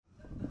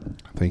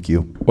Thank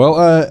you.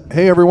 Well,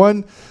 hey,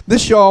 everyone.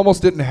 This show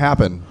almost didn't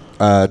happen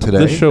today.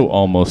 This show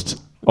almost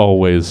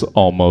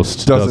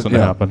doesn't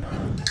happen.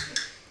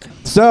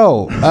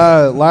 So,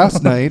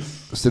 last night,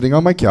 sitting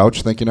on my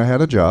couch thinking I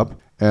had a job,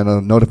 and a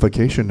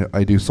notification,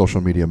 I do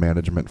social media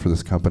management for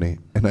this company,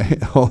 and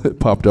it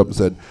popped up and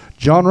said,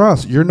 John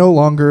Ross, you're no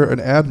longer an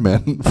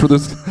admin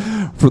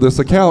for this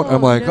account.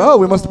 I'm like, oh,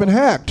 we must have been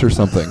hacked or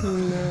something.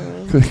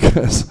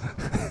 Because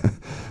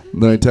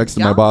then I texted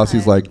my boss.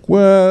 He's like,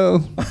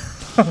 well,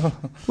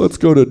 let's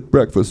go to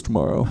breakfast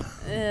tomorrow.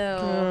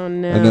 Oh,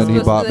 no. And then he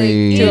bought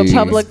me to a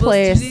public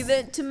place. To do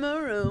that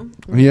tomorrow.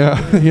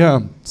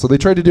 Yeah. So they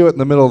tried to do it in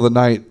the middle of the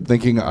night,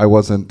 thinking I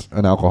wasn't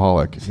an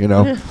alcoholic, you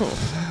know.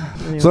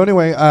 So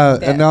anyway,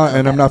 and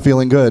I'm not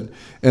feeling good.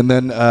 And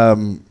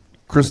then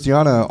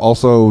Christiana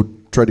also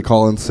tried to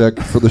call in sick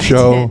for the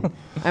show.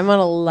 I'm on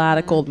a lot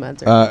of cold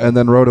meds. And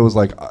then Rhoda was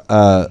like,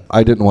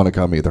 I didn't want to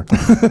come either.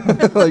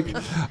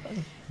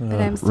 But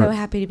I'm so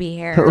happy to be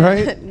here.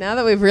 Right? Now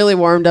that we've really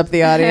warmed up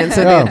the audience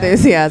with the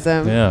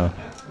enthusiasm. Yeah.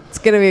 It's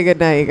going to be a good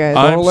night, you guys.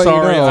 I'm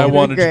sorry I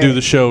wanted to great. do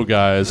the show,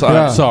 guys.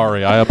 Yeah. I'm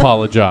sorry. I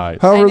apologize.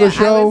 How I were know, the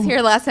show? I was here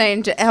last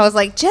night and I was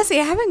like, Jesse,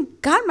 I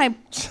haven't got my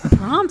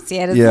prompts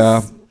yet. Is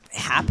this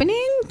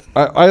happening?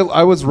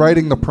 I was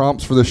writing the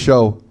prompts for the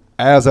show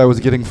as I was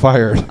getting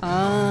fired.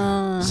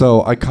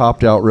 So I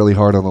copped out really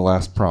hard on the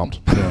last prompt.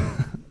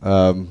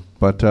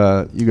 But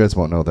you guys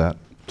won't know that.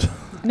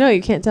 No,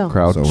 you can't tell.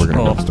 Crowd. So we're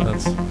going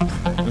to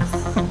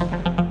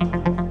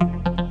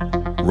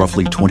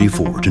Roughly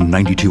 24 to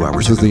 92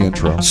 hours This is ago, the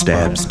intro.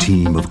 Stab's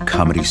team of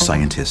comedy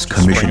scientists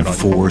commissioned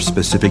 4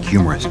 specific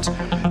humorists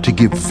to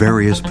give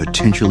various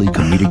potentially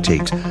comedic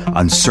takes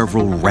on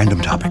several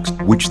random topics,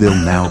 which they'll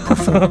now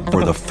perform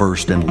for the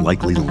first and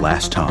likely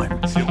last time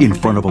in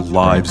front of a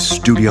live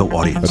studio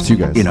audience. That's you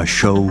guys. In a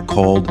show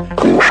called There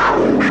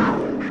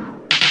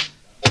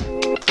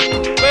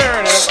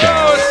it is.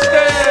 Stab.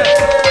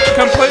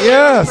 Completely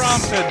Yes.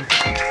 prompted.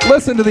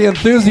 Listen to the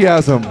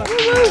enthusiasm.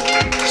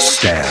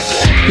 Stab.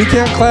 He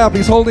can't clap.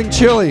 He's holding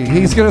chili.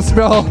 He's gonna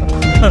spill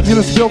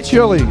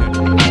chili. So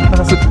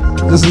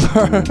this is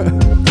our.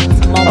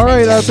 All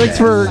right.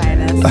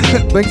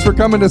 Thanks for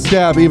coming to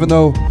Stab, even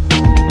though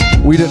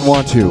we didn't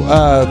want to.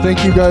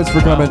 Thank you guys for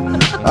coming.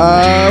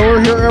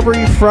 We're here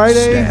every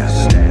Friday.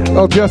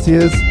 Oh, Jesse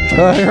is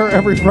here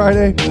every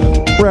Friday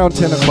around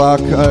 10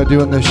 o'clock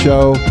doing this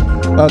show.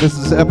 This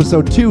is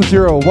episode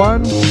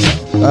 201.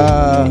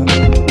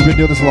 We've been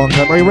doing this a long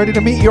time. Are you ready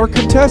to meet your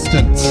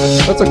contestants?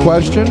 That's a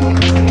question.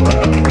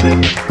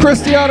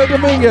 Christiana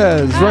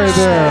Dominguez, right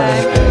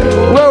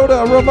there.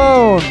 Rhoda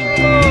Ramon.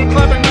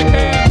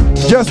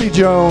 Jesse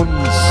Jones.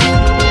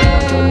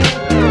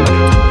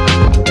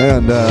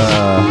 And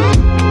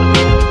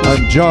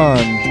I'm John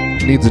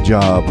Needs a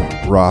Job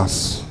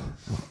Ross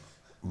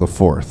the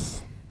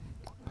Fourth.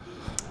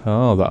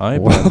 Oh, the iPad.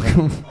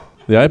 Welcome.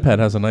 The iPad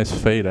has a nice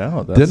fade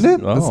out. Didn't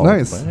it? That's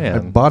nice. Man. I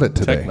bought it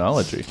today.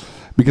 Technology.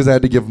 Because I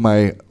had to give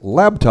my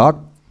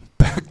laptop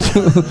back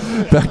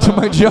to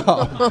my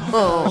job.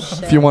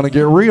 If you want to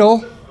get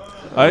real.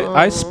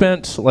 I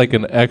spent like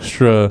an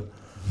extra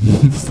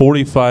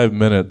 45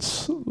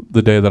 minutes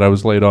the day that I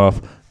was laid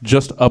off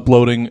just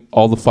uploading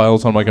all the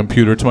files on my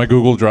computer to my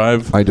Google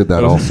Drive. I did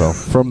that also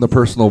from the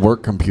personal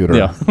work computer.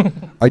 Yeah.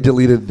 I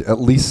deleted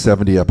at least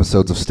 70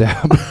 episodes of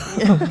Stab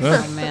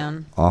Oh,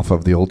 man. off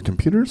of the old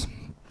computers.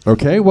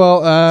 Okay,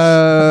 well,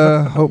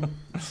 hope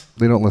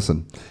they don't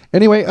listen.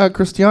 Anyway,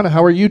 Christiana,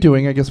 how are you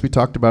doing? I guess we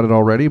talked about it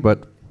already,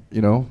 but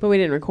you know, But we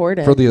didn't record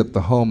it. for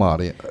the home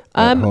audience.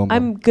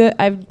 I'm good.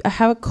 I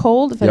have a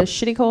cold. I've had a Yep.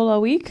 shitty cold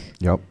all week.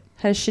 Yep.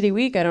 Had a shitty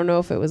week. I don't know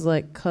if it was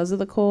like because of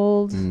the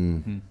cold.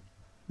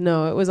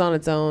 No, it was on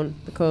its own.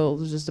 The cold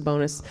was just a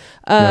bonus.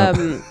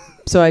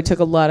 So I took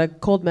a lot of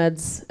cold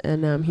meds,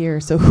 and now I'm here.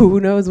 So who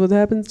knows what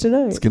happens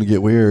tonight? It's gonna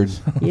get weird.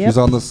 Yep. She's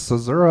on the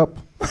syrup.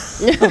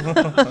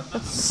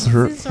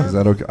 Syrup. Is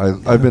that okay?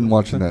 I've been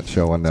watching that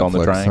show on It's on the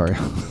Netflix. drink.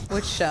 Sorry.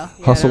 Which show?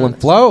 Hustle and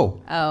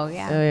Flow. Oh, Oh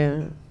yeah.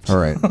 yeah. All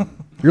right.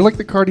 You're like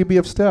the Cardi B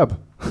of Stab.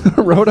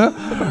 Rhoda.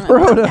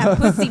 Pop that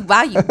pussy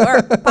while you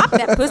work. Pop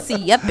that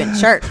pussy up in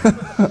church.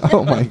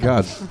 Oh my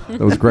God,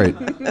 that was great.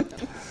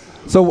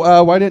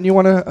 So why didn't you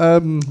want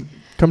to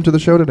come to the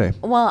show today?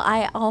 Well,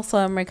 I also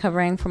am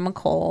recovering from a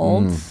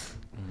cold.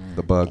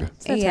 The bug. that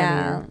time of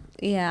Yeah.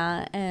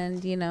 Yeah.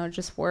 And, you know,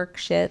 just work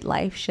shit,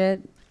 life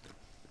shit.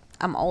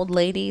 I'm old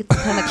lady.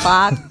 It's 10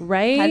 o'clock.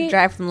 Right? Had to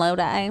drive from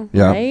Lodi.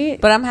 Yeah. Right?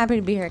 But I'm happy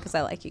to be here because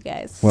I like you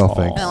guys. Well,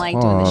 thanks. And I like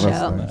doing the Aw, that's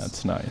show. nice.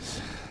 That's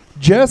nice.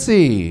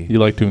 Jesse. You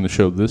like doing the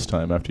show this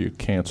time after you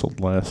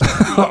canceled last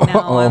time.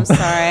 No, I'm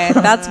sorry.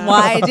 That's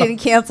why I didn't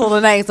cancel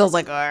tonight. So I was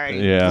like, all right,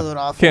 Yeah. blew it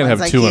off Can't once.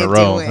 have I 2 in a can't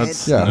row. do it.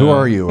 That's- Yeah. Who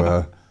are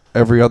you?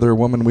 Every other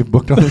woman we've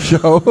booked on the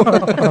show.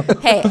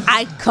 Hey,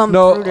 I come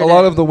No, through a today.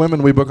 lot of the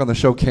women we book on the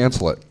show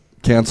cancel it.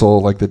 Cancel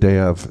like the day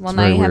of. Well, It's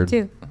now very you weird. have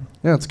 2.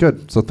 Yeah, it's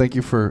good. So thank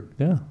you for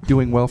Yeah.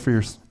 doing well for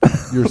your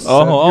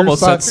Oh,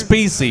 almost side. said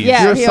species.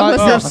 Yeah, Your he side-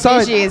 almost your said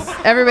side. species.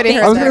 Everybody I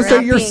heard I was that, going to say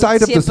right? your being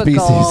side of the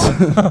typical.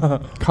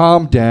 species.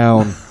 Calm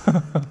down.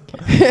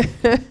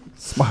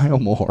 Smile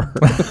more.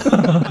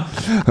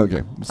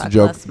 Okay, it's a Fuck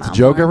joke. less, It's a smile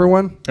joke, more.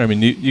 everyone. I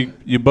mean,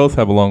 you both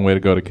have a long way to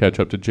go to catch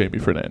up to Jamie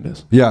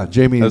Fernandez Yeah,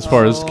 Jamie. as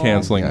far as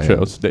canceling Yeah, yeah.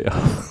 shows. Day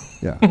off.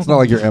 Yeah, it's not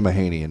like you're Emma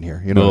Haney in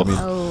here. You know what I mean?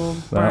 Oh,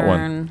 That one.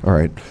 burn. All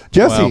right,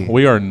 Jesse. Wow,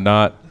 we are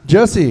not.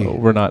 Jesse.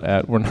 We're not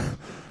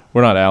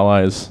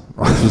allies.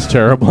 This is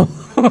terrible.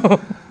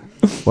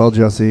 Well,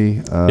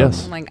 Jesse.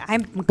 Yes. I'm like,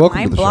 Welcome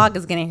my to the blog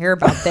is going to hear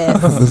about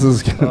this. This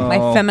is.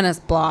 My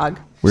feminist blog.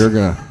 We're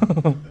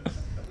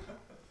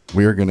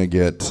gonna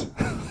get.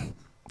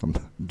 I'm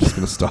just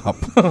gonna stop.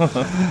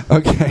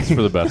 Okay.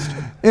 For the best.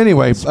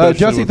 Anyway, Especially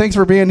Jesse, with- thanks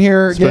for being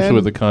here Especially again.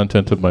 with the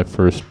content of my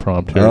first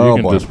prompt here. Oh,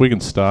 You boy. we can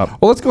stop.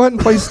 Well, let's go ahead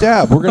and play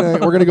Stab. We're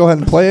gonna go ahead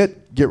and play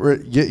it.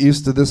 Get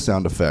used to this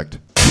sound effect.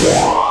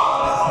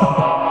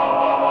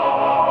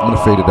 I'm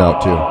gonna fade it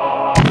out too.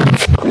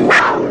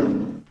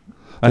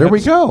 There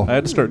we go. I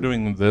had to start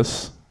doing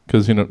this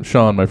because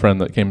Sean, my friend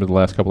that came to the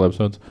last couple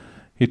episodes,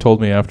 he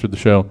told me after the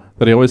show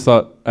that he always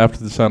thought after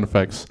the sound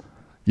effects.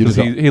 You Because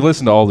just he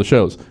listened to all the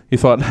shows. He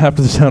thought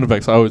after the sound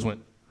effects, I always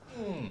went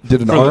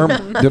did an arm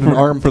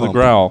for the pump.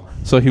 growl.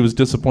 So he was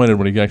disappointed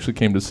when he actually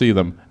came to see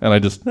them, and I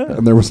just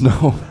and there was no.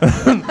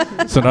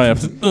 so now I have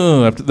to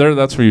there.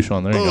 That's for you,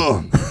 Sean. There you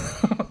go.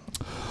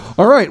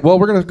 All right. Well,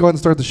 we're going to go ahead and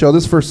start the show.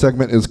 This first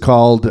segment is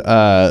called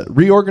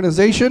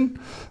Reorganization.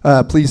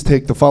 Please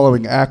take the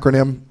following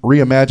acronym,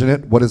 reimagine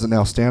it. What does it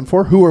now stand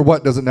for? Who or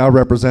what does it now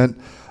represent?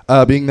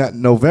 Being that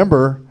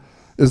November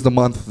is the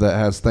month that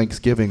has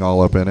Thanksgiving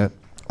all up in it.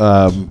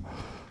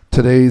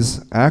 Today's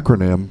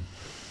acronym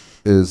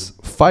is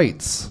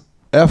FIGHTS.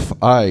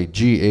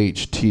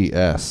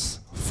 FIGHTS.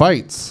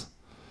 Fights.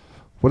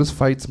 What does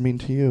fights mean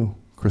to you,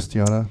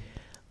 Christiana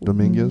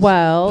Dominguez?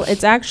 Well,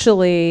 it's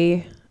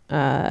actually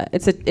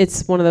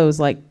it's one of those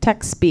like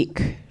tech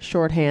speak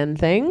shorthand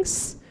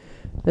things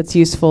that's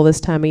useful this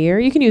time of year.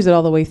 You can use it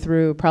all the way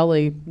through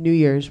probably New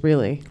Year's,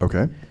 really.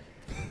 Okay.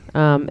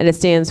 And it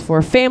stands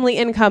for Family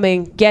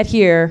Incoming, Get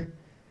Here,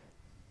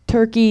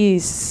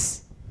 Turkeys.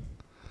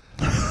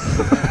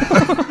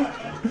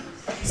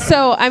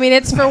 So, I mean,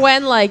 it's for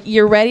when, like,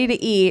 you're ready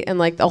to eat and,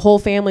 like, the whole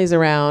family's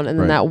around and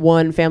then Right. that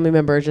one family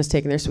member is just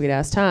taking their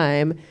sweet-ass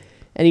time.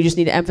 And you just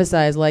need to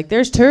emphasize, like,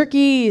 there's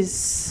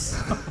turkeys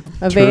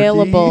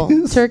available.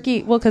 Turkeys?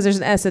 Turkey. Well, because there's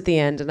an S at the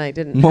end, and I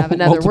didn't have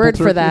another Multiple word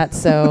for turkey? that.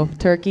 So,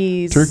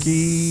 turkeys.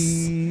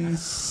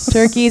 Turkeys.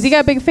 Turkeys. You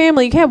got a big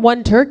family. You can't have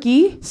one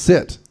turkey.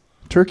 Sit.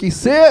 Turkey,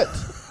 sit.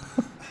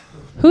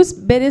 Whose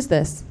bit is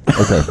this?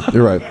 Okay,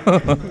 you're right.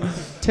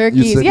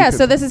 Turkeys. said you Yeah, could-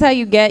 so this is how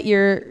you get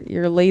your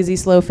lazy,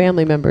 slow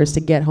family members to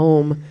get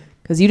home.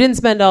 Because you didn't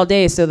spend all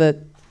day so that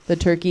the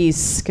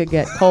turkeys could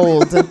get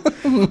cold.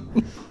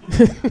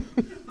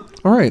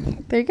 All right.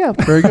 There you go.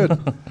 Very good.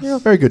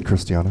 Very good,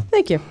 Christiana.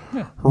 Thank you.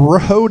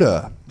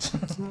 Rhoda.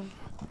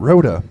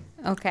 Rhoda.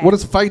 Okay. What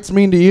does fights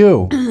mean to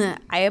you?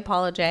 I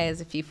apologize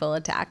if you feel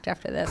attacked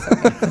after this.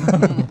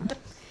 Okay.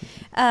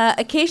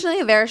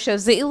 Occasionally there are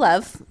shows that you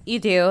love, you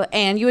do,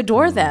 and you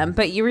adore them,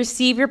 but you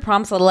receive your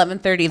prompts at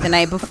 11:30 the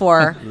night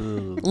before,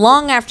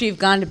 long after you've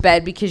gone to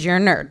bed because you're a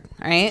nerd,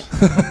 right?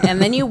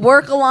 And then you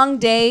work a long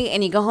day,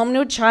 and you go home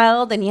to a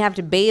child, and you have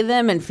to bathe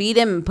him and feed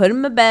him and put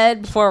him to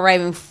bed before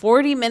arriving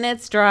 40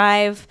 minutes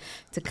drive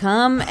to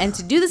come and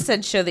to do the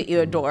said show that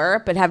you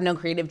adore, but have no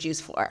creative juice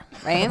for,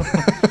 right?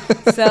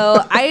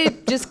 So I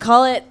just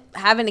call it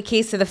having a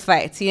case of the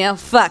fights. You know,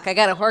 fuck, I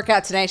got to hork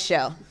out tonight's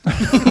show.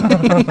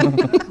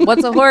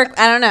 What's a hork?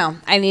 I don't know.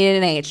 I need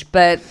an H,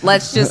 but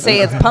let's just say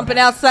it's pumping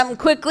out something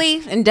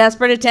quickly in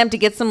desperate attempt to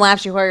get some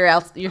laughs you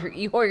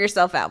whore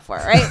yourself out for,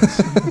 right?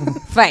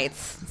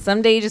 Fights.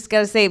 Someday you just got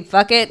to say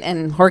fuck it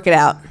and hork it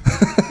out.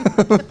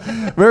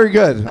 Very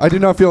good. I do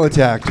not feel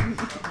attacked.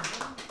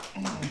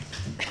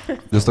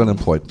 Just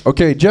unemployed.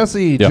 Okay,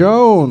 Jesse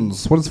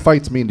Jones. What does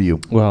fights mean to you?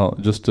 Well,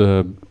 just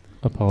to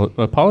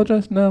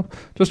apologize? No.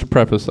 Just to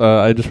preface,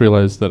 I just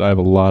realized that I have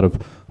a lot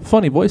of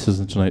funny voices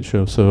in tonight's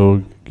show,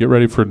 so get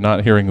ready for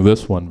not hearing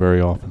this one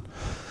very often.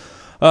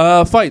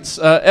 Fights.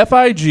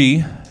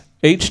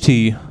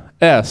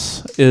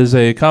 FIGHTS is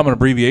a common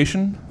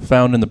abbreviation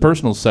found in the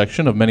personal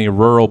section of many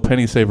rural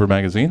penny saver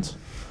magazines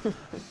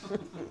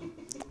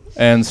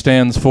and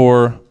stands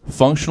for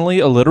Functionally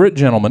Illiterate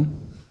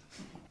Gentleman,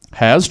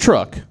 Has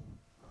Truck,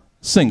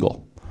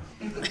 Single.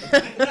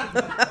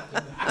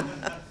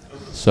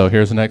 So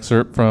here's an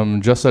excerpt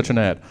from just such an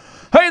ad.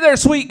 Hey there,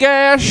 sweet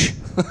gash.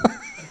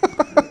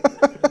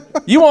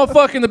 You want to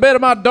fuck in the bed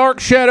of my dark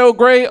shadow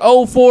gray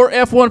 04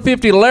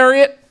 F-150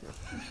 Lariat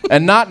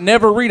and not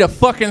never read a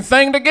fucking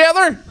thing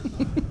together?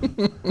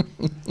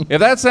 If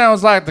that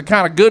sounds like the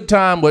kind of good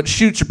time what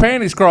shoots your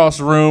panties across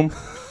the room,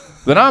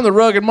 then I'm the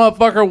rugged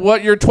motherfucker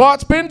what your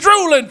twat's been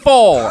drooling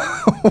for.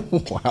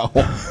 Wow.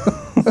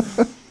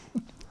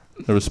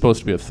 There was supposed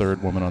to be a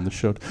third woman on the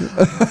show.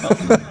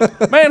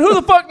 Man, who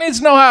the fuck needs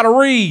to know how to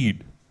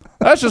read?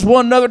 That's just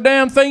one other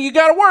damn thing you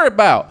gotta worry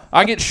about.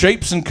 I get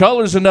shapes and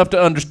colors enough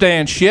to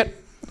understand shit.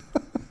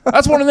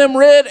 That's one of them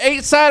red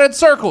 8-sided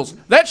circles.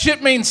 That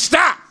shit means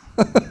stop.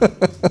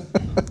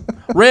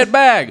 Red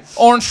bag,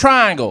 orange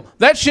triangle.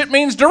 That shit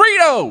means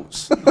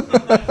Doritos.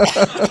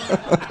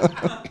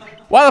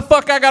 Why the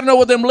fuck I gotta know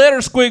what them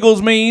letter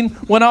squiggles mean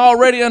when I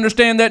already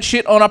understand that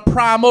shit on a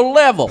primal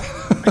level?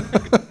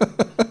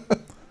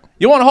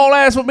 You want to haul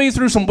ass with me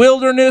through some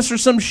wilderness or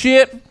some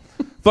shit?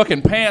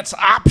 Fucking pants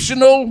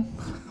optional.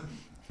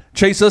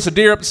 Chase us a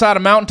deer up the side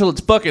of a mountain till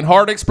its fucking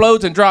heart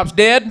explodes and drops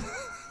dead.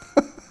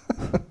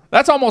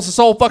 That's almost the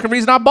sole fucking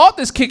reason I bought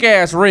this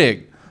kick-ass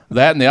rig.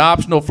 That and the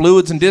optional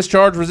fluids and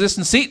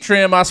discharge-resistant seat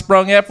trim I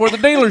sprung at for the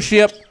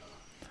dealership.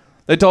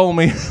 They told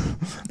me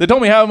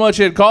how much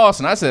it cost,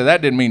 and I said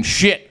that didn't mean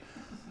shit.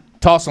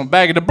 Tossed them a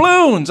bag of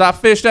doubloons I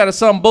fished out of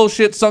some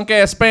bullshit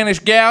sunk-ass Spanish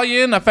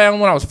galleon I found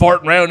when I was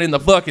farting around in the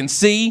fucking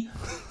sea,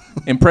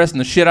 impressing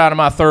the shit out of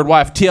my third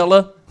wife,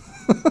 Tilla.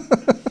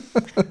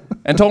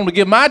 And told him to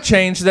give my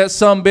change to that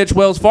sumbitch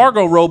Wells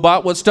Fargo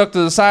robot was stuck to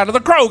the side of the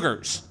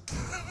Kroger's.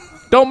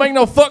 Don't make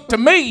no fuck to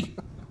me.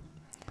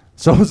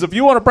 So if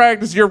you want to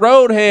practice your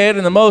roadhead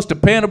in the most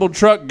dependable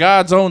truck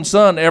God's own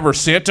son ever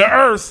sent to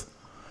Earth,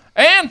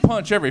 and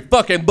punch every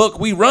fucking book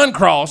we run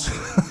across,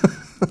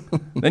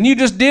 then you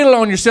just diddle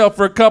on yourself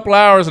for a couple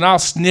hours and I'll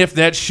sniff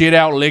that shit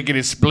out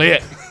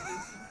lickety-split.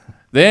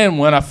 Then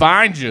when I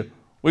find you,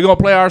 we're going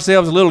to play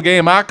ourselves a little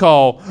game I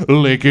call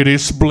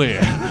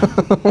lickety-split.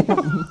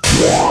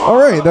 All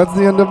right, that's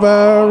the end of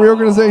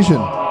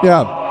reorganization.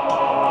 Yeah.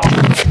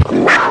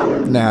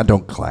 Nah,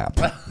 don't clap.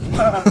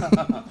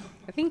 I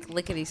think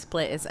lickety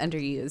split is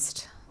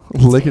underused.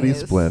 Lickety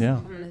split. Yeah.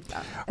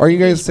 Are you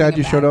guys sad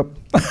you showed up?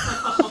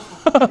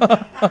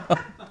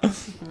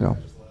 No.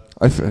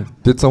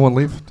 Did someone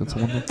leave? Did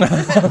someone leave?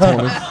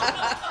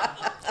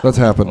 That's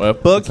happened. Well,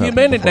 fuck him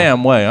any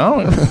damn way.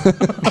 I don't.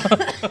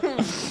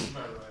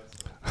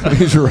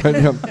 You're right.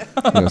 Yeah.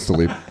 He has to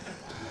leave.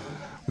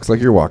 Looks like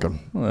you're walking.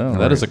 Well,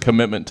 that is a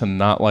commitment to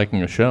not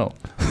liking a show.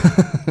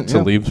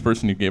 To leave the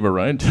person you gave a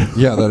ride to.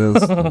 Yeah, that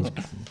is.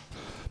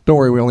 Don't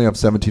worry, we only have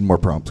 17 more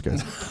prompts,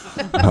 guys.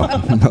 No,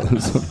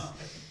 there's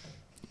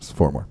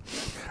 4 more.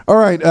 All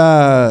right.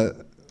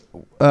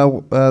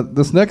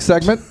 This next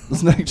segment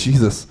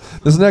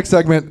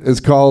is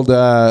called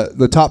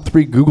the top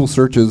 3 Google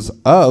searches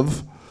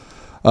of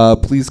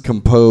please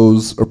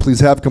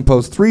have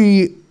composed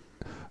 3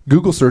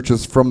 Google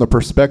searches from the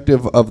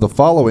perspective of the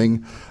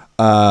following.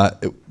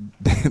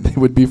 They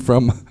would be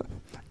from,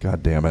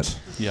 God damn it.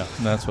 Yeah,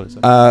 that's what it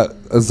said. A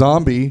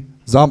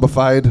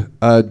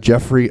zombified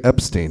Jeffrey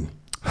Epstein.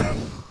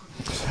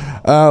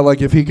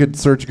 Like if he could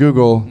search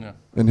Google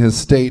in his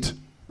state,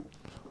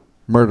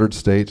 murdered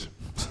state,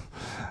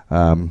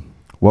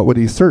 what would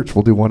he search?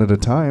 We'll do one at a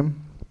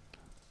time.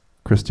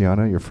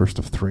 Christiana, you're first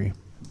of 3.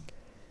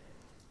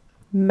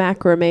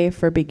 Macrame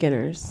for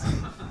beginners.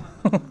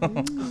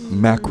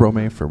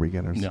 Macrame for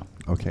beginners. Yeah.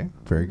 Okay,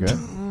 very good.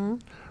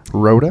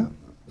 Rhoda?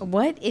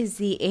 What is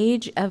the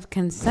age of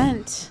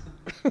consent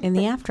in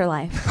the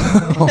afterlife?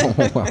 Oh,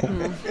 wow.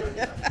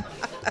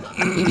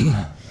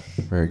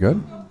 Very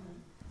good.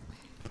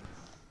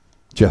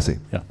 Jesse?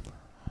 Yeah.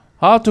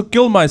 How to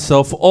kill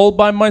myself all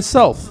by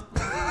myself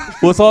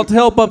without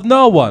help of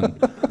no one.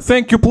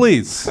 Thank you,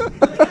 please.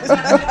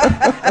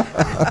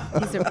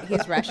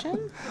 He's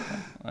Russian?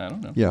 I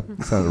don't know. Yeah,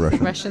 sounded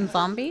Russian. Russian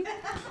zombie?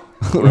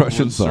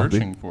 Russian Was zombie.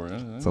 searching for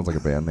it. Sounds like a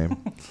band name.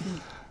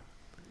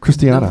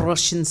 Christiana?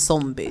 Russian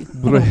zombie.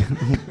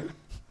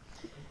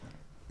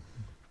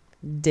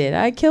 Did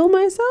I kill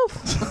myself?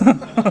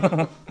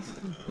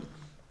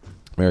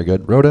 Very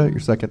good. Rhoda, you're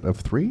second of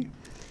 3.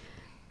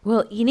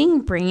 Will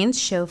eating brains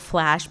show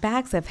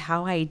flashbacks of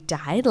how I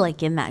died,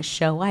 like in that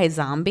show I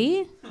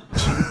Zombie?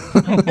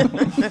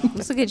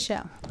 It's a good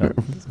show.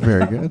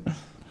 Very good.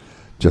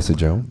 Jesse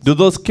Jones? Do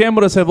those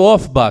cameras have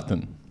off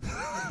button?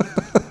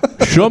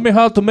 Show me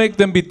how to make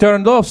them be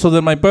turned off so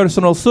that my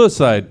personal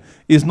suicide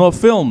is not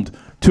filmed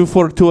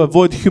to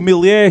avoid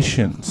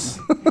humiliations.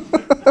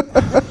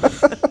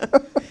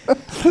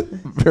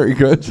 Very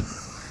good.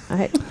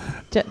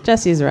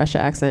 Jesse's Russia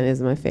accent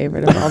is my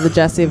favorite of all the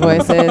Jesse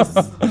voices.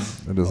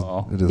 It is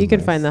You can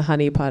nice. find the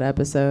Honey Pot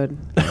episode.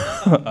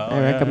 I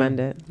recommend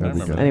it. That'd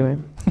be good. Anyway,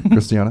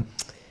 Christiana?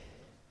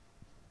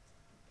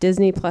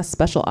 Disney Plus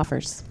special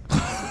offers.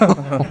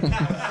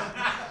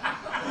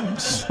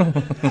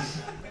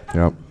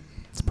 Yep.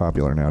 It's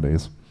popular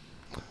nowadays.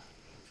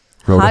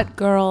 Rhoda? Hot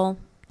girl,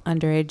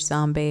 underage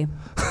zombie.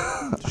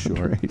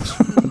 Sure.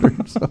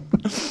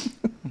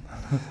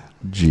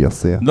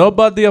 Jesse?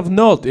 Nobody of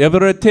note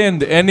ever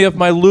attend any of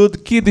my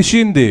lewd kiddie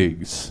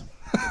shindigs.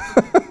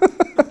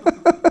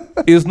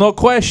 Is no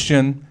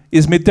question,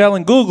 is me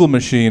telling Google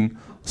machine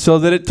so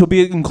that it to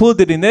be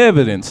included in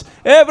evidence.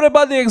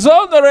 Everybody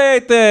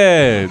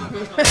exonerated!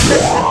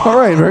 All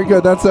right, very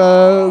good. That's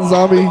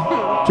zombie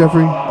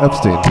Jeffrey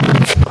Epstein.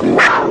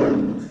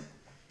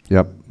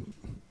 Yep.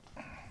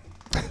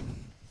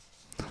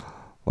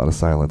 A lot of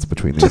silence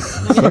between these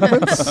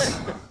segments.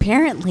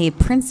 Apparently,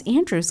 Prince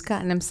Andrew's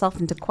gotten himself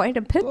into quite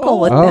a pickle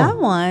with Oh. that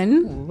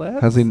one.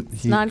 Has he?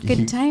 It's not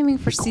good timing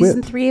for he quit.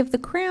 season 3 of The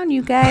Crown,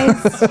 you guys.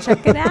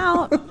 Check it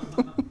out.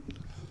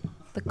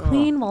 The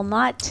queen will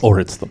not. Or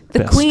it's the The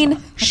best.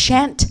 queen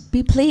shan't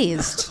be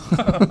pleased.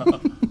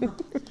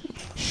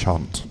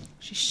 Shan't.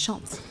 She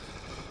shan't.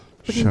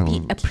 Wouldn't be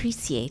Shan't.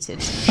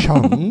 appreciated.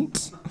 Shan't.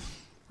 That's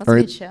All a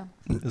right. good show.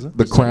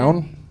 The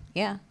Crown.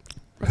 Yeah.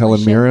 Helen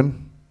shit.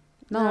 Mirren.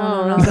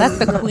 No. That's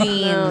the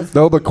queen.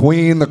 No, the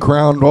Queen, the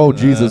Crown. Oh,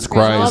 Jesus all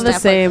Christ. the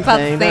same About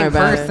thing. the same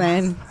Don't worry about it.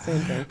 person.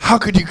 Same thing. How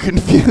could you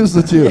confuse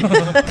the two?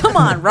 Come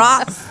on,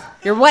 Ross.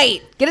 You're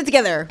white. Get it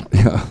together.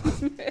 Yeah.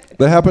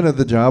 That happened at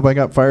the job I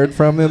got fired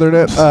from the other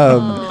day.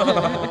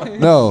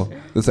 No,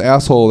 this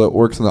asshole that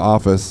works in the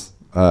office.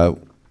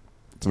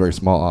 It's a very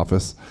small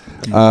office.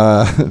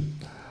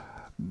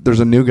 There's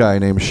a new guy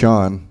named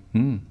Sean.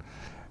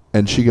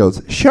 And she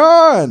goes,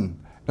 Sean!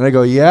 And I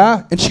go,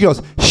 yeah? And she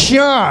goes,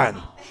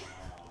 Sean!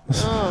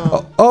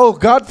 Oh,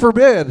 God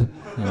forbid.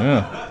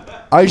 Yeah.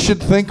 I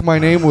should think my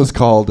name was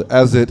called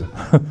as it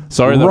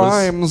Sorry that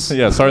rhymes.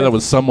 was. Sorry that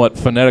was somewhat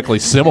phonetically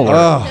similar.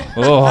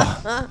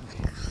 Oh.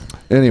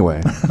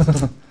 Anyway,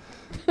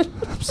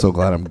 I'm so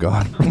glad I'm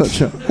gone from the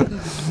show.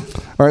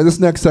 All right, this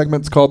next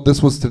segment's called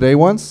This Was Today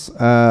Once.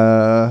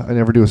 I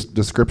never do a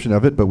description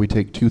of it, but we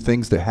take two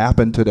things that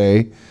happened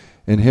today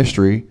in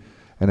history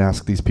and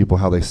ask these people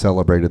how they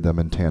celebrated them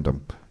in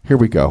tandem. Here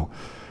we go.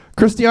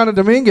 Cristiana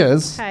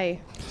Dominguez.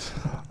 Hi.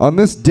 On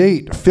this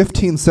date,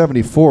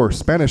 1574,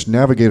 Spanish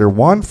navigator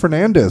Juan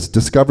Fernandez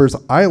discovers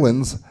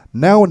islands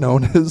now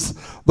known as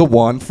the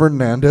Juan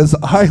Fernandez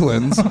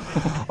Islands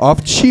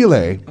off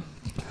Chile.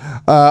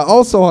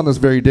 Also on this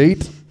very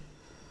date,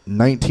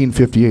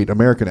 1958,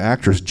 American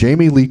actress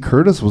Jamie Lee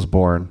Curtis was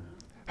born.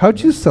 How'd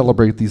you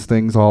celebrate these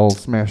things all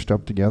smashed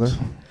up together?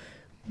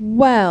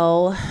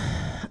 Well,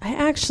 I'm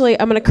going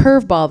to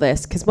curveball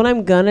this because what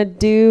I'm going to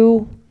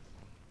do,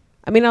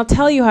 I'll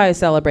tell you how I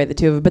celebrate the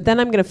two of them, but then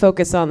I'm going to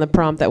focus on the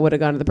prompt that would have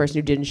gone to the person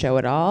who didn't show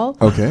at all.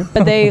 Okay.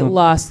 But they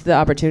lost the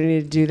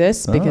opportunity to do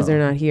this because they're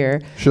not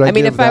here. Should I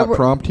give if that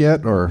prompt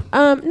yet, or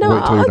no,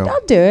 wait till you're done?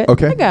 I'll do it.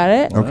 Okay. I got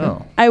it. Okay.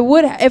 Wow. I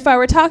would, if I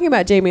were talking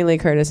about Jamie Lee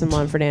Curtis and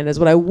Juan Fernandez,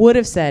 what I would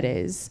have said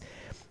is,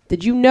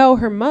 did you know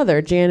her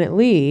mother, Janet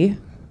Lee,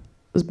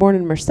 was born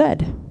in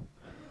Merced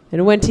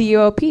and went to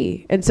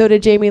UOP, and so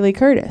did Jamie Lee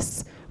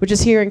Curtis, which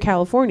is here in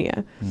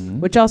California,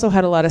 which also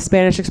had a lot of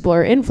Spanish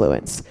explorer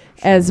influence,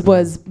 as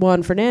was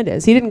Juan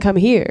Fernandez. He didn't come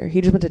here.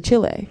 He just went to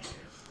Chile.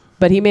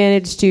 But he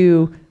managed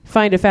to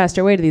find a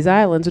faster way to these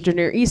islands, which are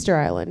near Easter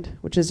Island,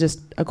 which is just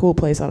a cool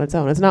place on its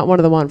own. It's not one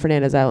of the Juan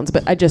Fernandez Islands,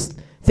 but I just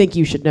think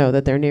you should know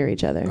that they're near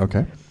each other.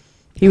 Okay.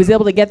 He was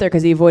able to get there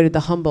because he avoided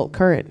the Humboldt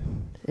Current.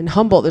 In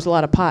Humboldt, there's a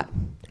lot of pot.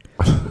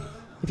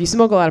 If you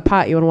smoke a lot of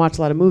pot, you want to watch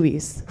a lot of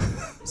movies.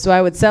 So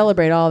I would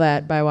celebrate all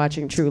that by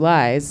watching True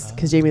Lies,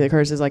 because Jamie Lee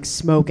Curtis is like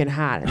smoking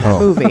hot in that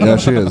movie. Yeah,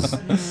 she is.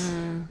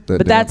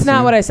 But that's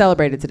not what I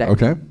celebrated today.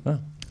 Okay.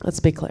 Let's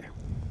be clear.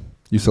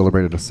 You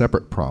celebrated a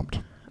separate prompt.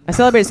 I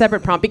celebrated a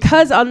separate prompt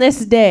because on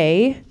this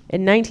day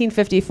in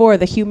 1954,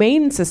 the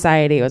Humane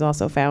Society was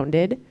also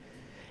founded.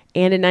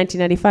 And in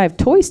 1995,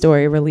 Toy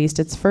Story released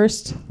its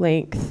first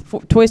length.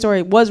 Toy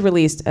Story was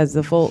released as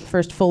the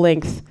first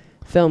full-length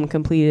film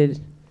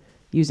completed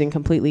using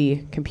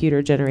completely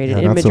computer-generated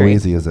Not so imagery.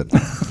 easy, is it?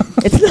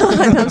 It's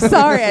not. I'm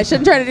sorry. I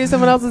shouldn't try to do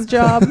someone else's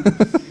job.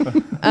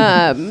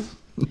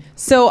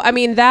 So,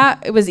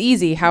 that it was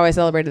easy how I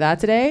celebrated that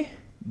today.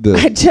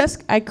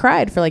 I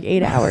cried for like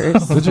 8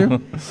 hours. Did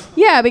you?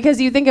 Yeah, because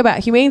you think about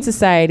Humane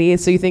Society,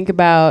 so you think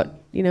about,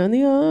 in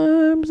the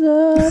arms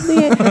of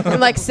the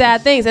and like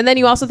sad things. And then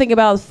you also think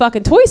about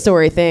fucking Toy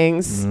Story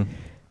things,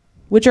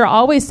 which are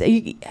always,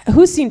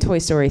 who's seen Toy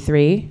Story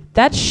 3?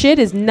 That shit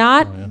is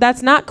not,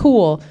 that's not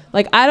cool.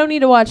 Like, I don't need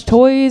to watch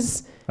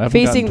toys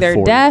facing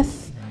their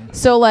death.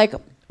 So like,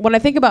 when I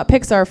think about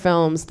Pixar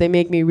films, they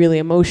make me really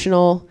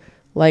emotional.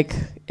 Like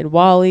in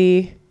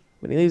WALL-E,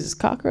 when he leaves his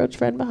cockroach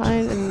friend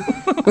behind, and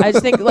I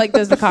just think, like,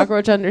 does the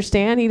cockroach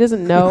understand? He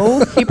doesn't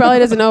know. He probably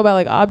doesn't know about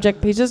like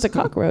object. He's just a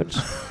cockroach.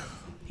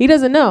 He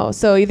doesn't know.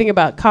 So you think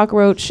about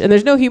cockroach, and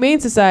there's no Humane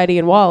Society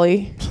in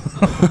WALL-E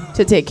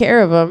to take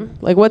care of him.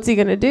 Like, what's he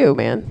gonna do,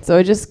 man? So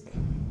I just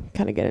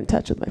kind of get in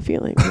touch with my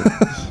feelings.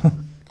 I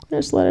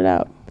just let it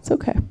out. It's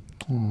okay.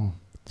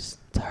 It's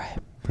all right.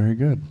 Very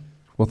good.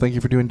 Well, thank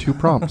you for doing 2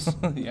 prompts.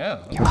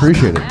 Yeah.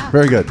 Appreciate it.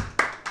 Very good.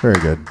 Very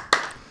good.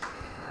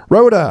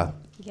 Rhoda.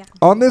 Yeah.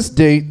 On this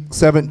date,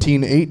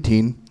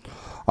 1718,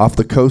 off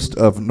the coast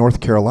of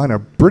North Carolina,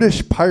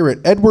 British pirate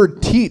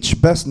Edward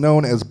Teach, best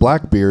known as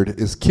Blackbeard,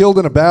 is killed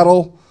in a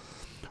battle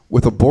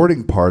with a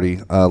boarding party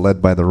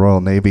led by the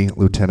Royal Navy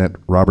Lieutenant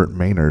Robert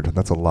Maynard.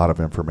 That's a lot of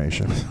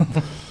information.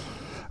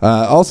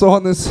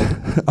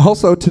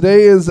 Also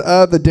today is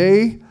the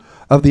day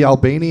of the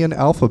Albanian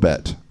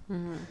alphabet.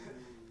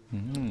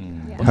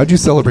 How'd you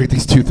celebrate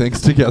these 2 things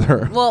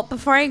together? Well,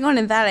 before I go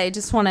into that, I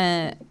just want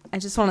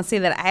to say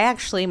that I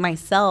actually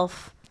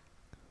myself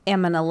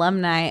am an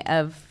alumni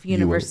of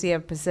University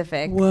of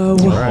Pacific. Whoa.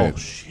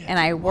 Right. And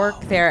I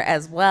work there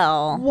as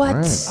well. What?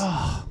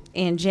 Right.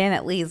 And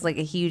Janet Lee's like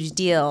a huge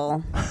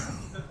deal.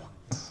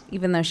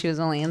 Even though she was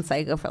only in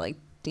Psycho for like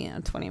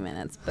 20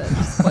 minutes, but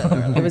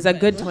spoiler alert. It was a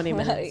good 20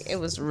 minutes. It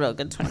was a real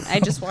good 20 minutes.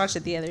 I just watched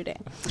it the other day.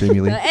 Jamie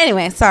Lee.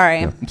 Anyway,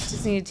 sorry.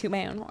 Just need to toot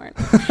my own horn.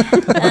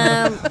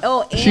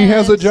 She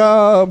has a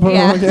job.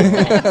 Yeah.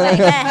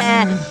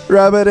 Okay.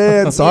 Rub it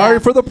in. Sorry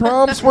for the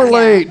prompts. We're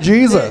late.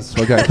 Jesus.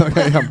 Okay.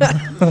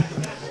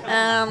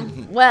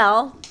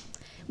 Well,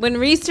 when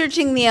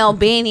researching the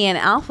Albanian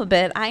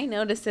alphabet, I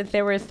noticed that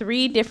there were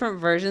 3 different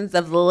versions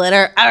of the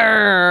letter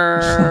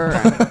R,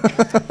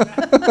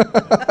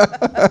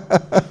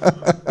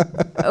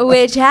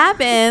 which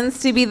happens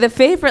to be the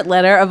favorite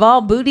letter of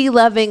all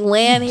booty-loving,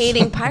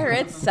 land-hating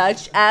pirates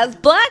such as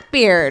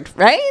Blackbeard,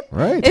 right?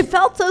 Right. It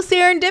felt so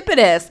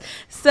serendipitous.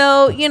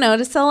 So,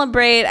 to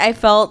celebrate, I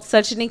felt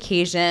such an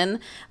occasion.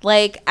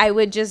 Like, I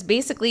would just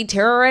basically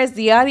terrorize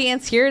the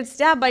audience here at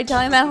Stab by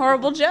telling that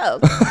horrible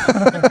joke.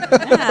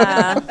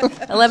 Yeah.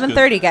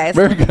 11:30, guys.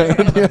 Very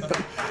good. Yeah.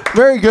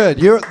 Very good.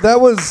 That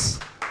was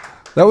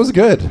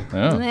good.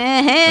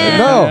 Yeah.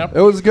 No,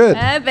 it was good.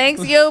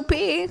 Thanks,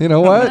 UOP. You know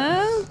what?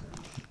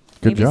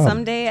 Good Maybe job.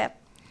 someday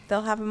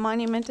they'll have a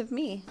monument of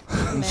me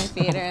in their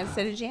theater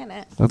instead of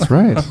Janet. That's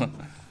right.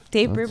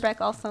 Dave Brubeck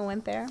also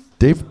went there.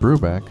 Dave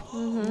Brubeck.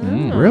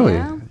 Really?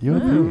 Yeah.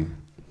 UOP.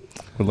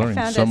 We're learning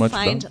Found so a much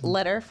signed about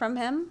letter from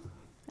him,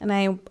 and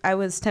I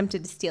was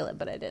tempted to steal it,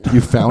 but I didn't.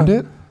 You found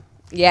it?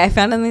 Yeah, I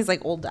found it in these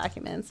old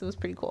documents. It was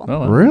pretty cool. Oh,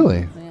 wow.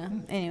 Really? Yeah.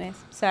 Anyways,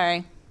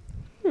 sorry.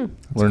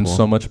 Learned cool.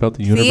 so much about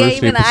the See, University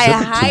even of Pacific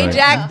I tonight.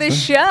 hijacked the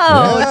show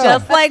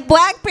just like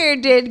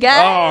Blackbeard did,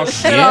 guys. Oh,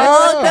 shit. It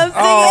all comes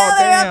together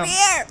damn. up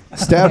here.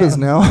 Stab is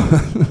now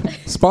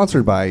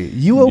sponsored by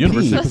UOP.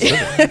 University of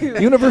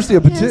Pacific. University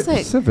of Yeah, it's like-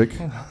 Pacific.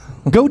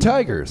 Go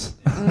Tigers.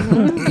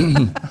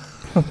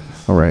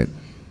 All right.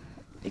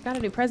 They got a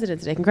new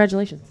president today.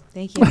 Congratulations.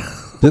 Thank you.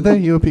 Did they?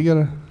 UOP got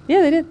a...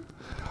 Yeah, they did.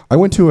 I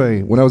went to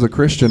when I was a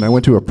Christian, I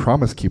went to a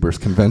Promise Keepers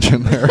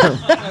convention there.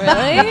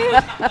 Really?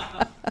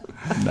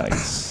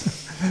 Nice.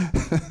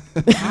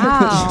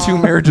 Wow. 2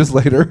 marriages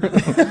later.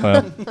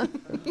 Well,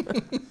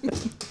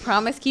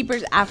 Promise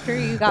Keepers after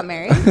you got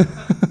married?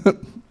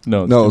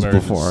 no, No, it was two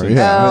marriages. before. Oh,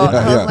 Yeah,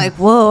 I was like,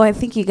 whoa, I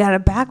think you got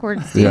it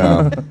backwards, dude.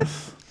 yeah.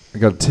 I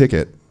got a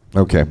ticket.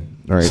 Okay.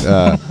 All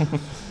right.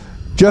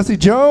 Jesse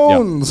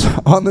Jones.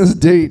 On this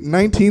date,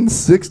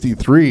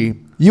 1963,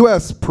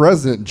 U.S.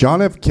 President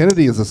John F.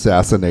 Kennedy is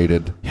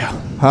assassinated. Yeah.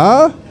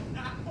 Huh?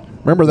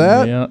 Remember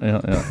that? Yeah.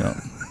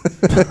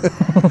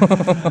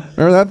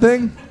 Remember that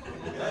thing?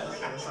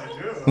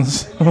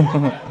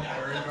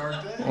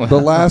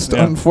 The last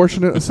Yeah.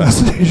 unfortunate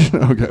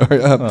assassination. Okay. All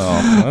right. that's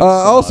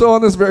Also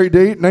on this very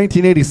date,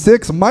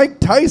 1986, Mike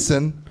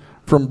Tyson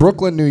from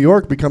Brooklyn, New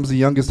York, becomes the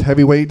youngest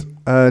heavyweight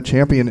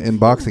champion in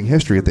boxing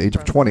history at the age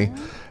of 20.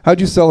 How'd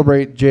you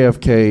celebrate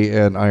JFK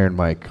and Iron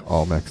Mike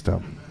all mixed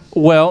up?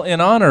 Well, in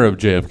honor of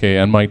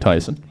JFK and Mike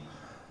Tyson,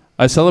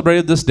 I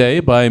celebrated this day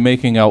by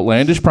making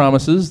outlandish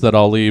promises that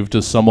I'll leave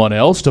to someone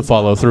else to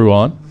follow through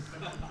on.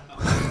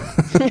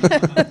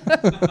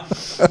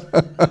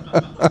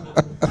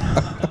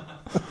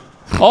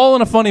 All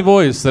in a funny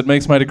voice that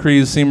makes my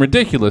decrees seem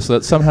ridiculous,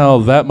 that somehow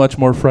that much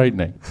more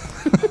frightening.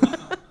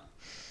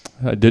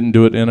 I didn't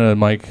do it in a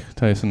Mike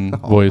Tyson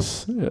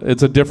voice.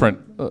 It's a different,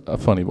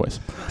 funny voice.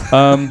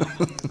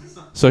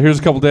 So here's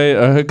a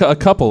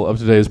couple of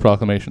today's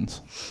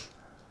proclamations.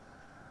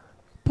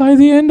 By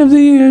the end of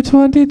the year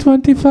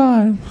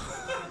 2025,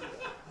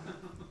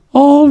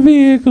 all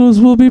vehicles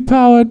will be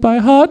powered by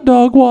hot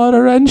dog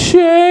water and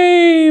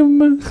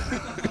shame.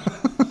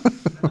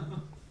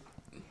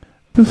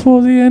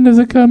 Before the end of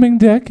the coming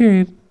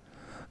decade,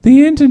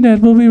 the internet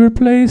will be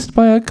replaced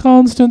by a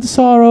constant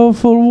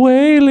sorrowful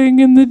wailing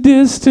in the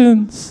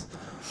distance,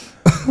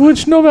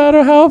 which no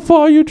matter how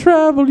far you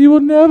travel, you will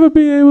never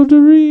be able to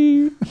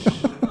reach.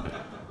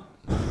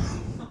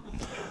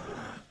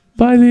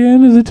 By the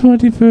end of the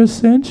 21st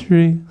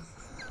century,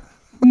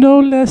 no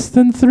less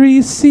than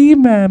 3 sea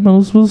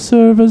mammals will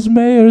serve as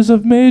mayors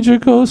of major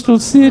coastal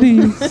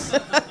cities.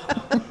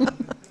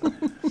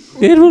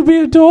 It will be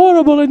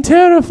adorable and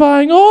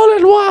terrifying all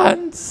at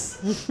once.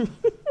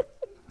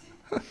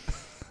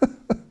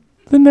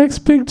 The next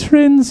big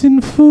trends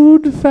in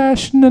food,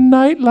 fashion, and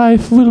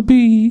nightlife will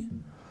be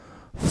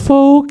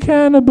faux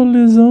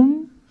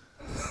cannibalism,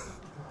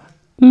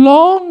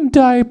 long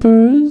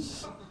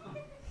diapers,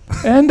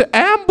 and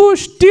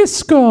ambush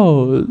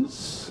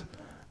discos,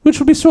 which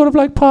will be sort of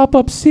like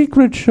pop-up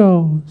secret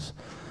shows.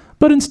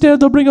 But instead,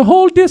 they'll bring a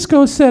whole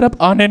disco setup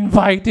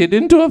uninvited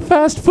into a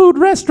fast food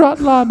restaurant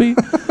lobby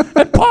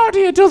and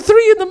party until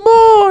 3 in the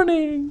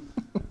morning.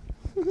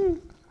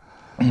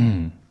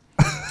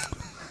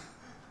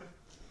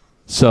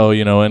 So,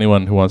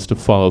 anyone who wants to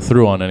follow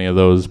through on any of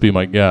those, be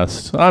my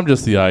guest. I'm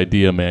just the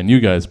idea man. You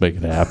guys make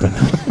it happen.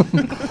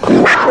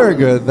 Very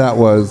good.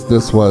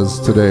 This was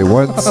Today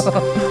Once.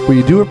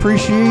 We do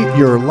appreciate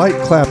your light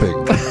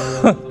clapping.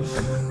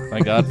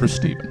 Thank God for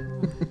Steven.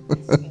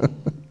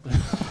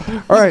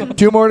 All right,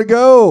 2 more to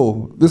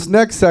go. This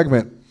next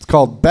segment, it's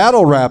called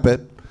Battle Rap It.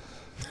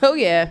 Oh,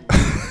 yeah.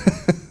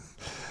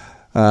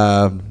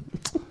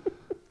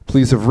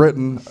 Please have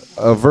written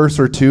a verse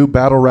or two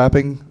battle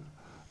rapping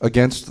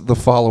against the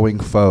following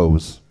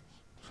foes.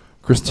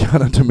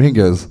 Christiana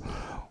Dominguez,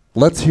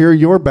 let's hear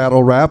your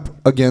battle rap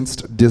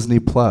against Disney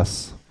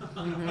Plus.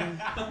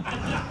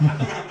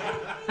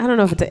 I don't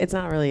know if it's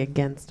not really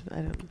against.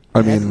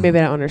 I mean, maybe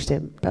I don't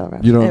understand battle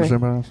rap. You don't Anyway,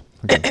 understand battle raps?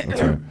 Okay,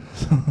 that's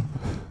all right.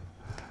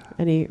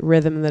 Any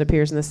rhythm that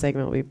appears in this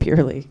segment will be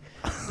purely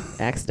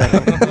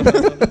accidental.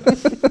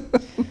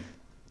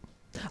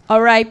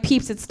 All right,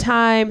 peeps, it's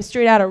time.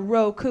 Straight out of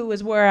Roku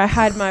is where I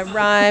hide my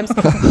rhymes.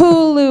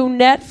 Hulu,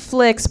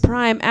 Netflix,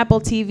 Prime, Apple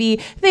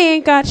TV. They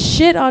ain't got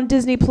shit on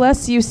Disney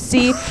Plus, you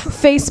see.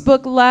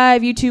 Facebook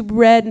Live, YouTube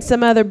Red, and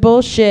some other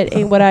bullshit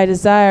ain't what I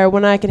desire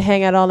when I can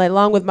hang out all night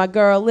long with my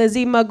girl,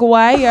 Lizzie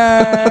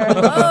McGuire.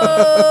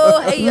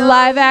 Oh, hey, yo.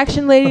 Live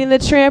action Lady and the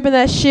Tramp and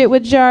that shit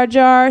with Jar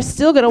Jar.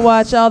 Still gonna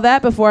watch all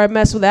that before I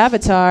mess with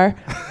Avatar.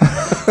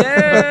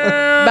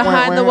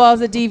 Behind the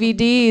walls of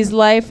DVDs,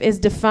 life is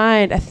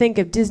defined. I think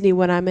of Disney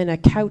when I'm in a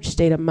couch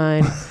state of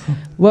mind.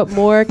 What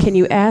more can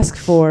you ask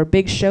for?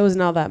 Big shows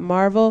and all that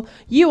Marvel.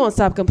 You won't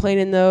stop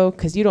complaining though,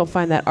 because you don't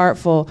find that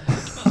artful.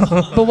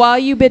 But while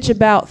you bitch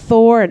about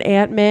Thor and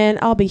Ant-Man,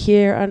 I'll be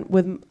here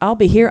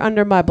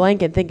under my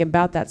blanket thinking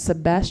about that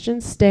Sebastian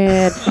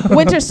Stan.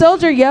 Winter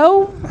Soldier,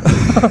 yo.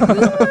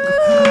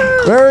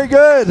 Very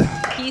good.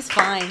 He's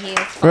fine. He is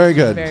fine. Very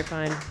good. Very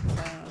fine.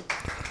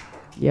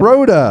 Yep.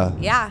 Rhoda,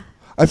 Yeah.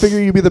 I figure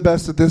you'd be the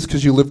best at this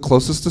because you live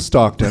closest to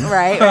Stockton.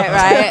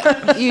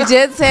 Right. You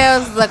did say I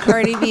was the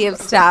Cardi B of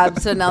stab,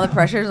 so now the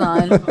pressure's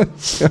on.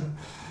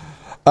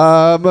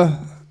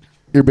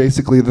 You're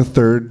basically the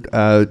third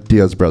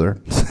Diaz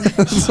brother.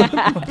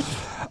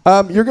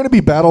 You're going to be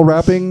battle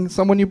rapping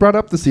someone you brought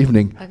up this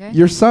evening. Okay.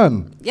 Your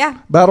son. Yeah.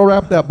 Battle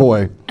rap that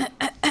boy.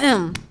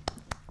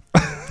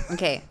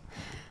 Okay.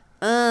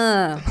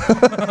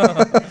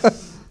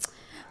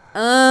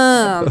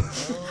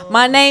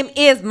 My name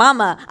is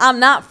Mama. I'm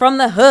not from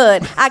the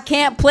hood. I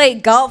can't play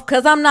golf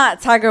because I'm not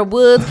Tiger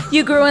Woods.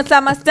 You grew inside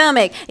my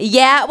stomach.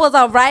 Yeah, it was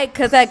all right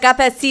because I got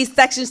that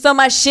C-section, so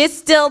my shit's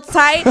still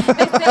tight.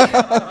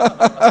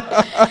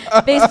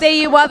 They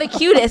say you are the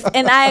cutest,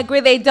 and I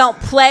agree they don't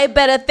play.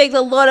 Better thank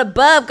the Lord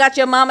above. Got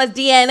your mama's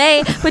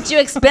DNA, but you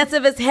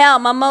expensive as hell.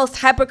 My most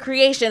hyper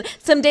creation.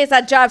 Some days I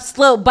drive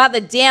slow by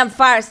the damn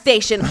fire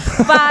station.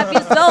 5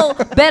 years old,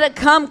 better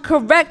come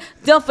correct.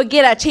 Don't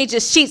forget I change the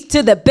sheets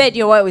to the bed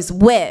you're always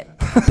wet,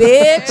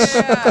 bitch.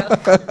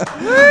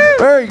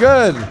 Very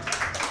good.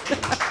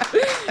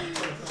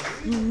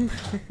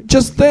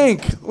 Just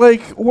think,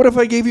 like, what if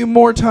I gave you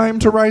more time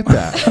to write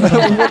that?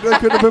 That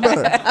could have been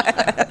better.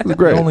 It was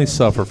great. Only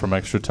suffer from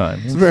extra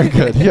time. It's very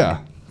good,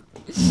 yeah.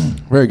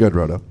 Very good,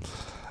 Rhoda.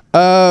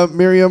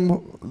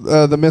 Miriam,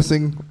 the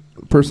missing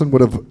person would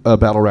have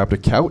battle rapped a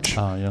couch,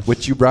 yeah.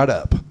 which you brought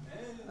up.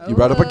 You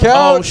brought up a Oh,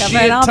 couch.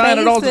 shit, tying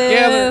it all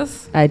together.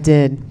 I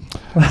did.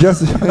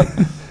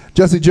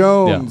 Jesse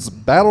Jones,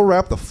 battle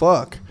rap the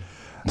fuck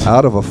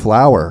out of a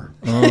flower.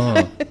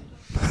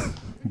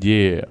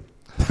 Yeah.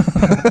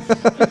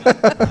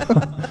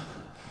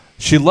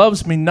 She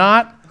loves me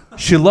not.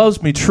 She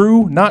loves me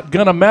true. Not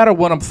gonna matter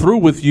when I'm through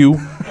with you.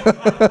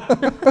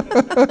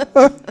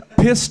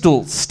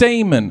 Pistol,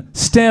 stamen,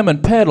 stem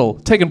and pedal,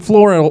 taking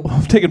floral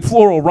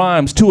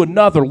rhymes to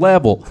another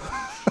level.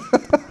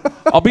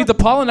 I'll beat the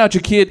pollen out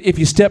your kid if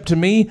you step to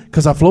me,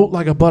 because I float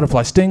like a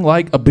butterfly, sting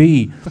like a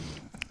bee.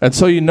 And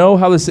so you know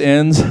how this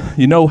ends.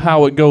 You know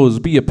how it goes.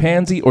 Be a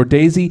pansy or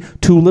daisy,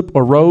 tulip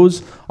or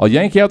rose. I'll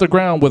yank you out the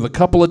ground with a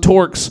couple of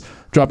torques,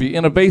 drop you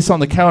in a vase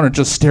on the counter, and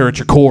just stare at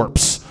your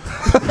corpse.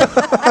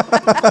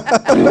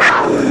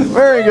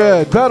 Very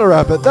good. Battle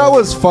rap it. That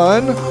was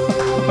fun.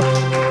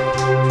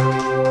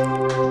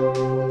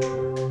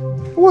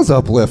 It was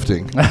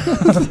uplifting.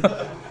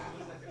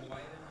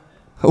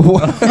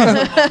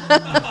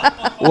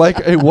 Like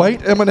a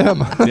white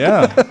M&M.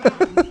 Yeah.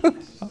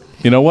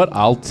 You know what?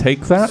 I'll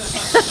take that.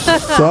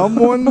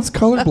 Someone's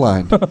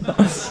colorblind.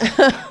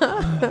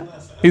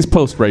 He's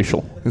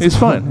post-racial. He's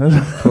fine.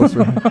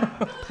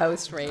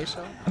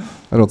 Post-racial.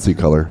 I don't see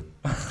color.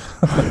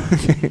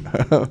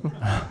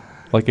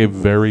 Like a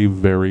very,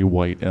 very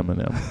white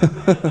M&M.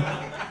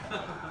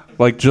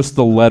 Like just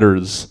the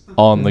letters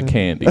on the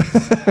candy.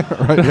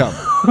 Right, yeah.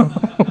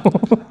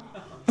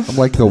 I'm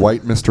like the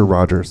white Mr.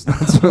 Rogers.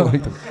 That's what I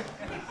like.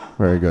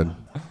 Very good.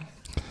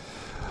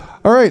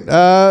 All right,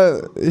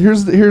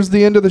 here's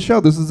the end of the show.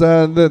 This is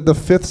the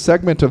fifth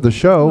segment of the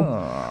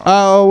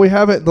show. We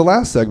haven't the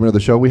last segment of the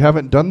show. We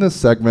haven't done this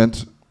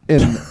segment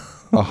in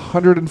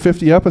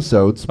 150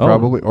 episodes,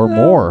 probably or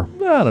more.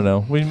 I don't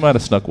know. We might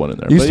have snuck one in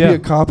there. Used but to be a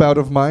cop out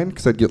of mine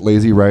because I'd get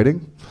lazy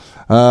writing.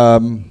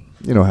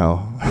 You know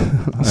how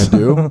I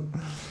do.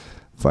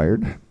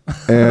 Fired.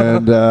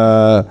 And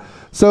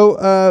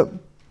so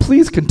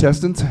please,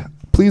 contestants,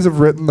 please have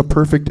written the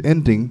perfect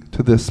ending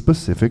to this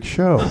specific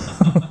show.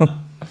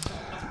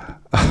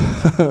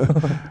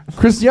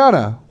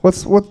 Christiana,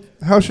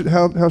 how should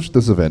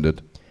this have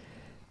ended?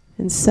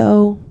 And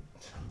so,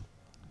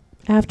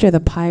 after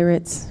the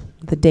pirates,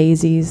 the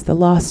daisies, the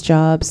lost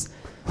jobs,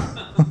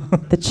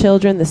 the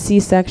children, the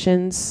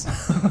C-sections,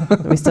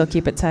 we still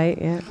keep it tight,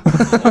 yeah.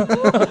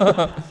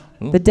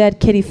 the dead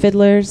kitty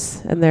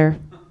fiddlers and their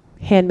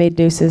handmade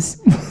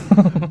nooses.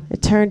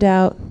 It turned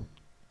out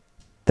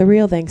the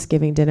real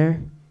Thanksgiving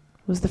dinner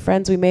was the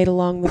friends we made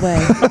along the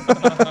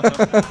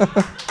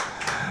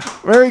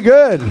way. Very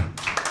good.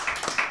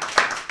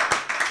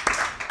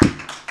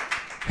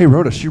 Hey,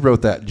 Rhoda, she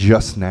wrote that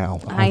just now.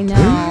 I know.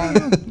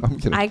 I'm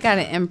kidding. I got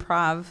to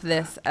improv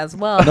this as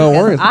well. No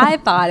because worries. I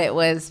thought it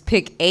was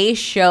pick a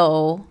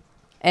show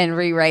and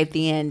rewrite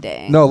the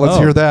ending. No, let's Oh,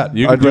 hear that.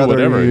 you can I'd do rather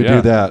whatever, you yeah.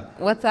 do that.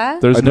 What's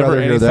that? There's I'd never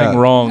rather hear anything that.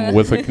 wrong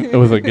with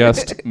a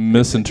guest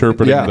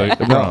misinterpreting Yeah.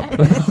 the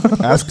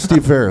prompt. Ask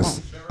Steve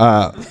Ferris.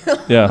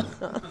 Yeah.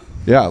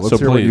 Yeah, let's So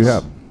hear what you please.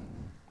 have.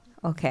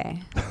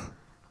 Okay.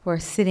 We're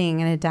sitting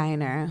in a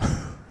diner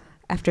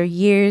after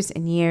years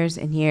and years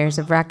and years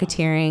of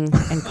racketeering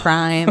and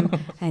crime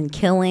and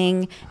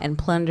killing and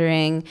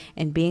plundering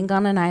and being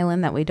on an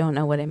island that we don't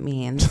know what it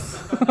means.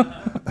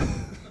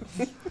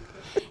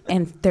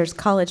 And there's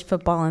college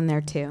football in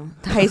there too.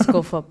 High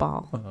school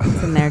football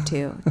is in there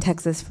too.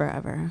 Texas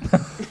forever.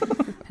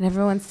 And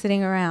everyone's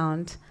sitting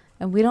around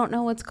and we don't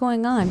know what's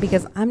going on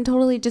because I'm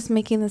totally just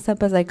making this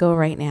up as I go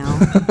right now.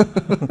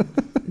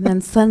 And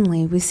then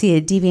suddenly we see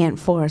a deviant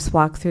force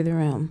walk through the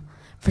room.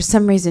 For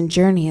some reason,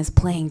 Journey is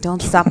playing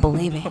Don't Stop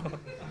Believing.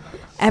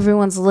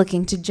 Everyone's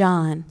looking to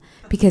John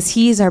because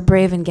he's our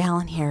brave and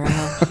gallant hero.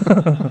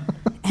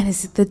 And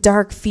as the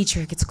dark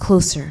feature gets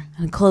closer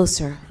and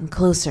closer and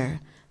closer,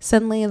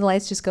 suddenly the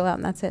lights just go out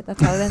and that's it.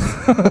 That's how it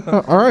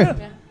ends. All right.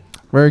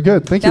 Very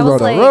good. Thank you, That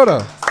was Rhoda. like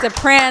Rhoda.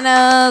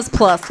 Sopranos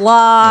plus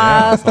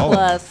Lost solid.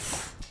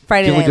 plus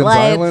Friday Night Gilligan's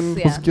Lights. Island.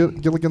 Yeah. Was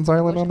Gilligan's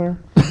Island on there?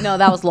 No,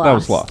 that was Lost. That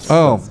was Lost.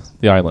 Oh,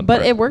 The island. But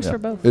part. it works Yeah. for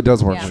both. it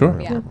does work. Yeah.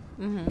 Sure. Yeah.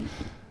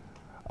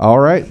 All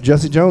right.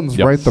 Jesse Jones,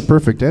 Yep. write the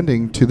perfect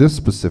ending to this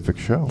specific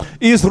show.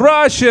 Is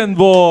Russian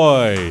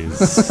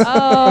boys.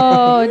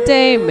 Oh,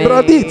 Damon.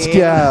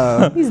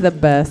 Braditska. He's the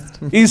best.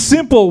 Is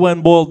simple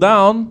when boiled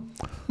down.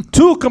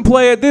 Two can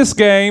play at this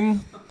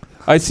game.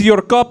 I see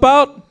your cop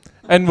out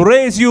and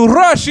raise you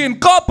Russian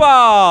cop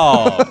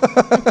out.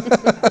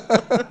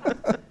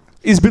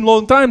 It's been a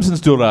long time since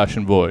do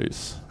Russian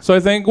voice. So I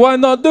think, why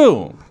not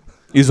do?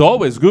 It's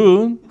always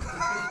good.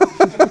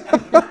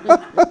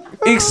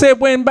 Except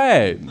when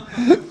bad.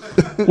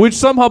 Which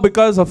somehow,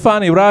 because of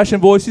funny Russian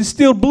voice, is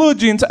still blue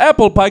jeans,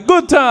 apple pie,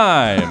 good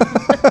time.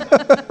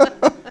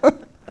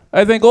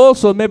 I think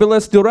also maybe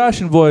let's do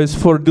Russian voice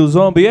for do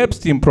zombie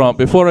Epstein prompt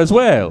before as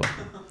well.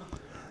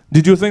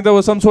 Did you think there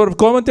was some sort of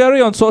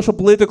commentary on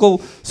socio-political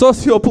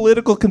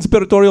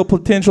conspiratorial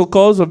potential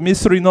cause of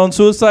mystery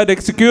non-suicide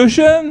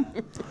execution?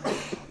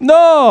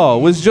 No,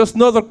 it was just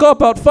another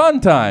cop-out fun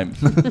time,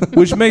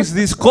 which makes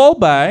this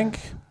callback,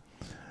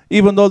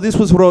 even though this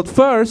was wrote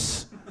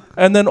first,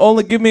 and then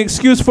only give me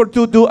excuse for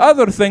to do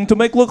other thing to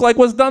make look like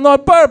was done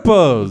on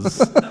purpose.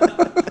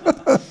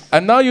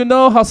 And now you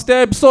know how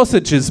stab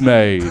sausage is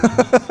made.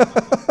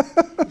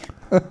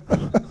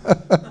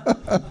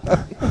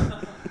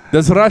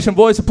 Does Russian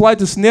voice apply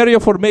to scenario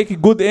for making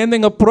good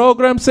ending of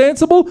program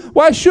sensible?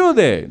 Why should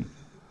it?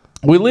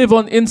 We live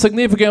on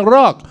insignificant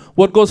rock.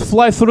 What goes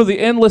fly through the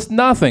endless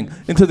nothing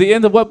into the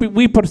end of what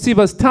we perceive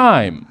as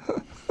time.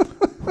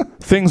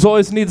 Things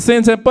always need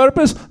sense and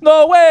purpose?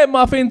 No way,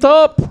 muffin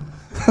top.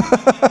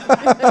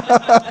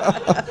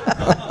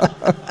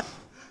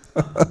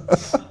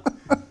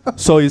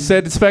 So is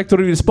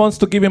satisfactory response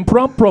to giving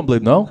prompt? Probably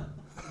no.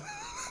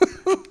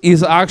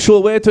 Is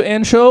actual way to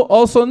end show?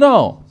 Also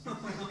no.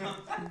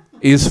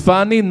 Is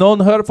funny,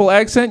 non-hurtful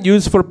accent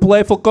used for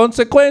playful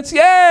consequence?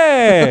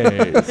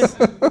 Yes!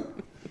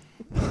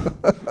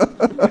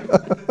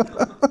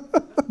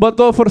 But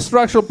though for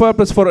structural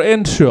purpose for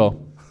end show.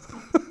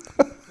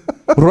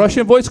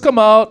 Russian voice come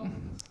out,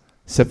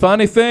 say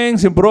funny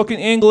things in broken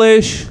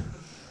English,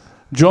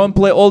 John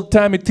play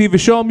old-timey TV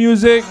show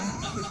music.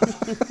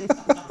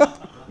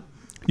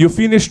 You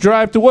finish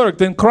drive to work,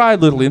 then cry a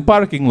little in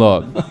parking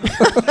lot.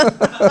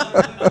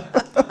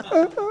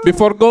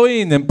 Before go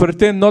in and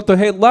pretend not to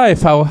hate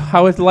life, how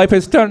life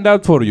has turned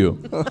out for you.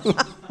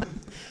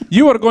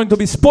 You are going to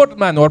be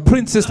sportman or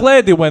princess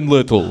lady when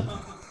little.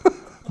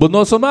 But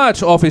not so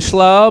much, office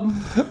schlub.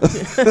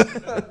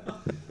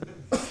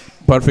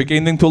 Perfect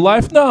ending to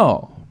life?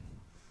 No.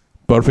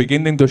 Perfect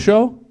ending to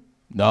show?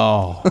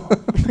 No.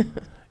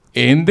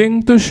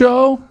 Ending to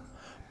show?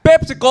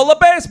 Pepsi-Cola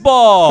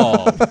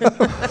baseball!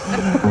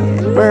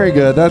 Very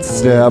good. That's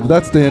Stab.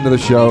 That's the end of the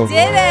show. Did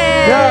it!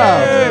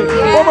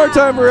 Yeah. One more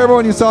time for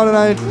everyone you saw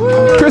tonight.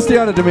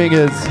 Christiana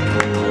Dominguez,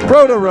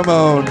 Rhoda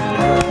Ramon,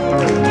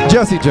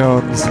 Jesse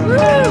Jones.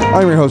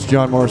 I'm your host,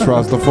 John Morris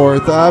Ross IV.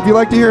 If you'd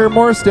like to hear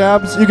more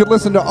Stabs, you can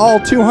listen to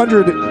all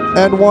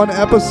 201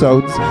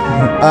 episodes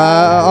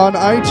on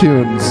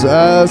iTunes,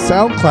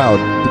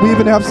 SoundCloud. We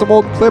even have some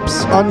old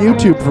clips on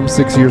YouTube from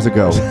 6 years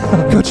ago.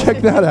 Go check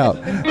that out.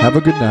 Have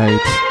a good night.